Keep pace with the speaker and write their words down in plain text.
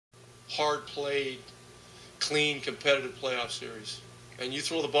hard-played, clean, competitive playoff series. And you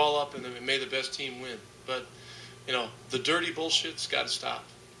throw the ball up and may the best team win. But, you know, the dirty bullshit's got to stop.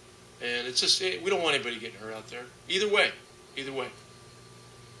 And it's just, we don't want anybody getting hurt out there. Either way. Either way.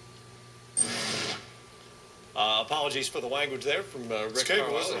 Apologies for the language there from Rick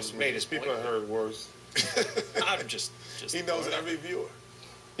Carlisle. He's made his people point. heard worse. I'm just he knows every viewer.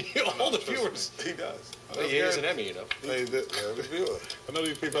 All the viewers. He does. Well, he is an Emmy, you know. Hey, every viewer. I know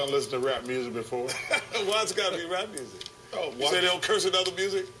these people haven't listened to rap music before. Why it's got to be rap music? Oh, you say they don't curse in other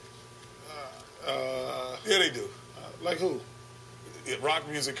music? Yeah, they do. Like who? Yeah, rock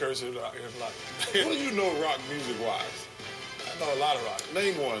music curses. What do you know rock music-wise? I know a lot of rock.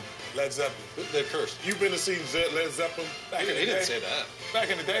 Name one. Led Zeppelin. They're cursed. You been to see Led Zeppelin? Back in the He day. didn't say that. Back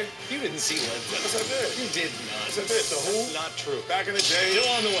in the day. You didn't see Led Yes, I Zeppelin. did. You did not. Yes, I did. The Who. That's not true. Back in the day. Still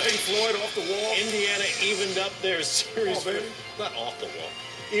on the way. Pink Floyd off the wall. Indiana evened up their series. Come on, baby. Not off the wall.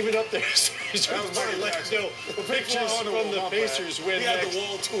 Evened up their series. That was Michael Jackson. Pictures on the from wall, the Pacers win. He had the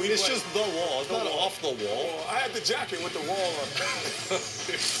wall, too. He It's played. just the wall. It's not off the wall. I had the jacket with the wall on it.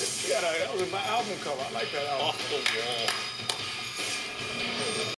 That was my album cover. I like that album. Off the wall.